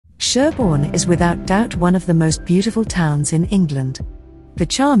Sherborne is without doubt one of the most beautiful towns in England. The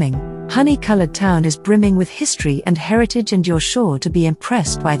charming, honey-coloured town is brimming with history and heritage, and you're sure to be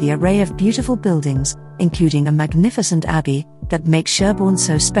impressed by the array of beautiful buildings, including a magnificent abbey, that makes Sherborne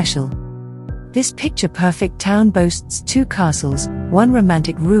so special. This picture-perfect town boasts 2 castles, one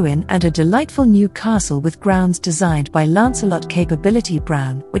romantic ruin and a delightful new castle with grounds designed by Lancelot Capability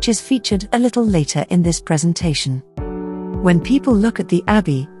Brown, which is featured a little later in this presentation. When people look at the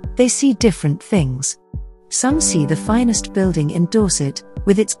abbey, they see different things. Some see the finest building in Dorset,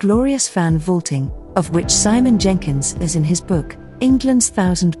 with its glorious fan vaulting, of which Simon Jenkins is in his book, England's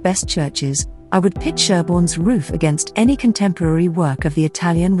 1,000 Best Churches. I would pit Sherborne's roof against any contemporary work of the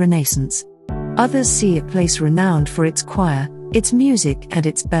Italian Renaissance. Others see a place renowned for its choir, its music and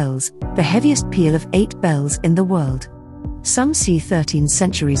its bells, the heaviest peal of 8 bells in the world. Some see 13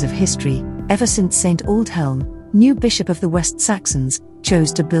 centuries of history, ever since St. Aldhelm, new bishop of the West Saxons,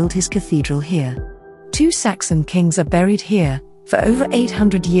 chose to build his cathedral here. 2 Saxon kings are buried here. For over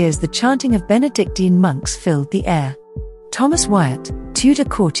 800 years the chanting of Benedictine monks filled the air. Thomas Wyatt, Tudor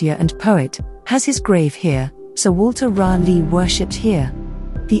courtier and poet, has his grave here. Sir Walter Raleigh worshipped here.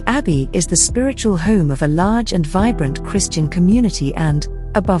 The abbey is the spiritual home of a large and vibrant Christian community and,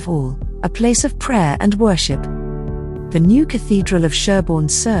 above all, a place of prayer and worship. The new Cathedral of Sherborne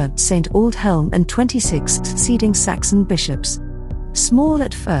served St. Aldhelm and 26 succeeding Saxon bishops. Small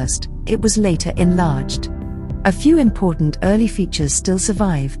at first, it was later enlarged. A few important early features still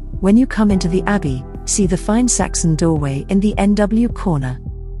survive. When you come into the abbey, see the fine Saxon doorway in the NW corner.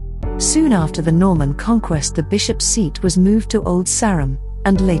 Soon after the Norman conquest, the bishop's seat was moved to Old Sarum,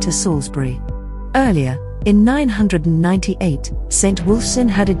 and later Salisbury. Earlier, in 998, St. Wulfstan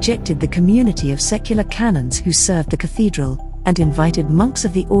had ejected the community of secular canons who served the cathedral, and invited monks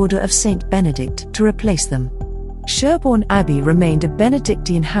of the Order of St. Benedict to replace them. Sherborne Abbey remained a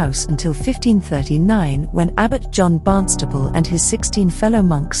Benedictine house until 1539, when Abbot John Barnstaple and his 16 fellow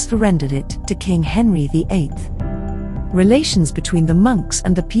monks surrendered it to King Henry VIII. Relations between the monks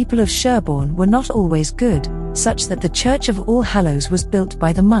and the people of Sherborne were not always good, such that the Church of All Hallows was built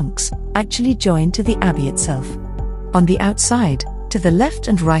by the monks, actually joined to the abbey itself. On the outside, to the left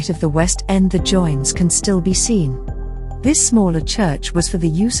and right of the west end, the joins can still be seen. This smaller church was for the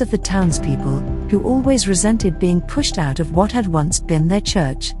use of the townspeople, who always resented being pushed out of what had once been their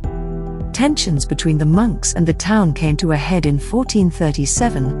church. Tensions between the monks and the town came to a head in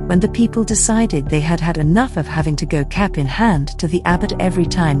 1437, when the people decided they had had enough of having to go cap in hand to the abbot every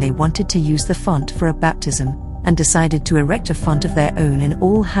time they wanted to use the font for a baptism, and decided to erect a font of their own in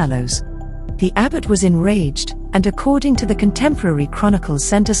All Hallows. The abbot was enraged, and according to the contemporary chronicles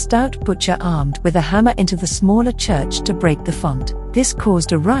sent a stout butcher armed with a hammer into the smaller church to break the font. This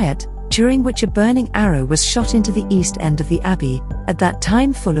caused a riot, during which a burning arrow was shot into the east end of the abbey, at that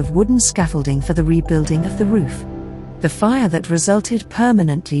time full of wooden scaffolding for the rebuilding of the roof. The fire that resulted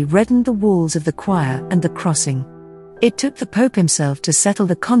permanently reddened the walls of the choir and the crossing. It took the Pope himself to settle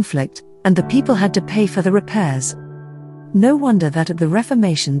the conflict, and the people had to pay for the repairs. No wonder that at the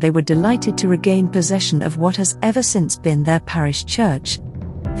Reformation they were delighted to regain possession of what has ever since been their parish church.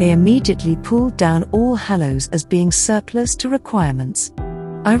 They immediately pulled down All Hallows as being surplus to requirements.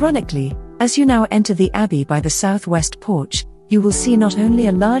 Ironically, as you now enter the abbey by the southwest porch, you will see not only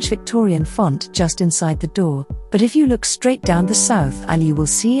a large Victorian font just inside the door, but if you look straight down the south aisle you will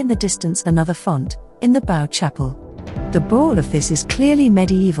see in the distance another font, in the bow chapel. The bowl of this is clearly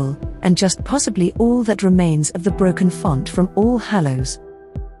medieval, and just possibly all that remains of the broken font from All Hallows.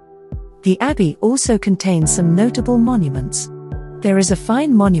 The abbey also contains some notable monuments. There is a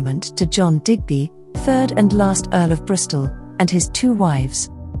fine monument to John Digby, 3rd and last Earl of Bristol, and his 2 wives.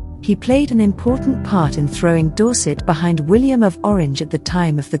 He played an important part in throwing Dorset behind William of Orange at the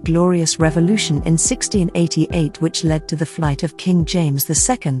time of the Glorious Revolution in 1688, which led to the flight of King James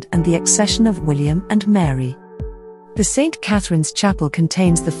II and the accession of William and Mary. The St. Catherine's Chapel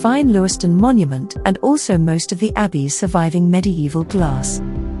contains the fine Lewiston monument and also most of the abbey's surviving medieval glass.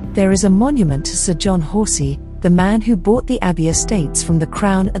 There is a monument to Sir John Horsey, the man who bought the abbey estates from the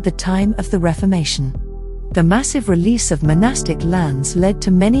crown at the time of the Reformation. The massive release of monastic lands led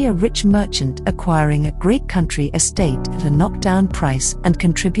to many a rich merchant acquiring a great country estate at a knockdown price and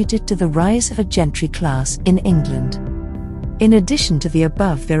contributed to the rise of a gentry class in England. In addition to the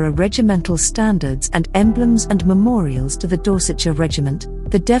above, there are regimental standards and emblems and memorials to the Dorsetshire Regiment,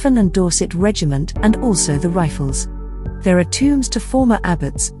 the Devon and Dorset Regiment, and also the Rifles. There are tombs to former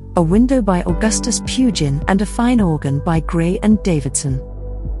abbots, a window by Augustus Pugin, and a fine organ by Gray and Davidson.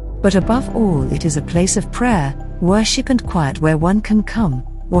 But above all, it is a place of prayer, worship and quiet where one can come,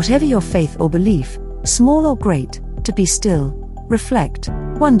 whatever your faith or belief, small or great, to be still, reflect,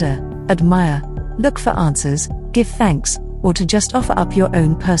 wonder, admire, look for answers, give thanks, or to just offer up your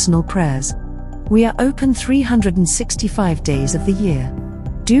own personal prayers. We are open 365 days of the year.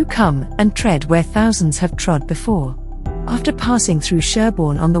 Do come and tread where thousands have trod before. After passing through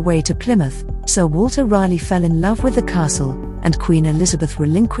Sherborne on the way to Plymouth, Sir Walter Raleigh fell in love with the castle, and Queen Elizabeth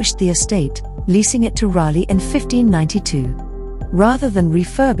relinquished the estate, leasing it to Raleigh in 1592. Rather than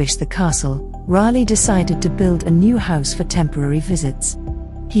refurbish the castle, Raleigh decided to build a new house for temporary visits.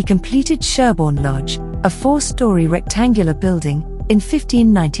 He completed Sherborne Lodge, a 4-story rectangular building, in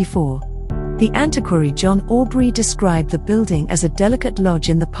 1594. The antiquary John Aubrey described the building as a delicate lodge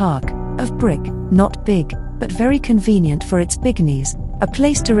in the park, of brick, not big, but very convenient for its bignies, a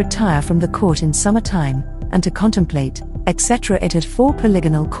place to retire from the court in summertime, and to contemplate, etc. It had 4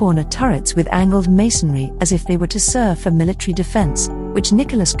 polygonal corner turrets with angled masonry as if they were to serve for military defense, which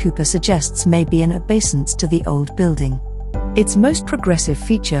Nicholas Cooper suggests may be an obeisance to the old building. Its most progressive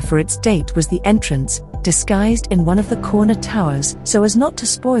feature for its date was the entrance, disguised in one of the corner towers so as not to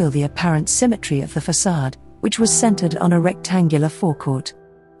spoil the apparent symmetry of the facade, which was centered on a rectangular forecourt.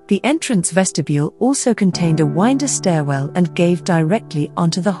 The entrance vestibule also contained a winder stairwell and gave directly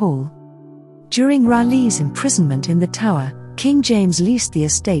onto the hall. During Raleigh's imprisonment in the tower, King James leased the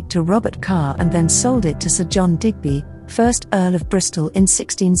estate to Robert Carr and then sold it to Sir John Digby, 1st Earl of Bristol, in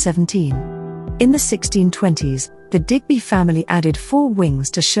 1617. In the 1620s, the Digby family added 4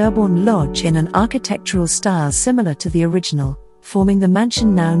 wings to Sherborne Lodge in an architectural style similar to the original, forming the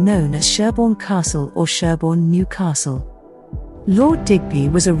mansion now known as Sherborne Castle or Sherborne New Castle. Lord Digby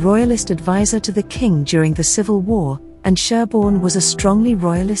was a royalist advisor to the king during the Civil War, and Sherborne was a strongly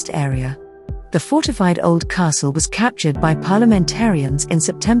royalist area. The fortified old castle was captured by parliamentarians in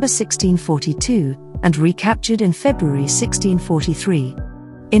September 1642, and recaptured in February 1643.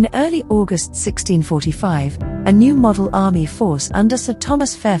 In early August 1645, a new model army force under Sir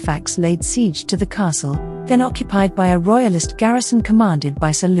Thomas Fairfax laid siege to the castle, then occupied by a royalist garrison commanded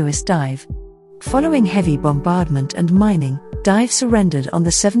by Sir Lewis Dive. Following heavy bombardment and mining, Dive surrendered on the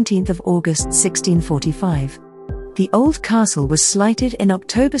 17th of August 1645. The old castle was slighted in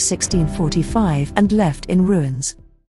October 1645 and left in ruins.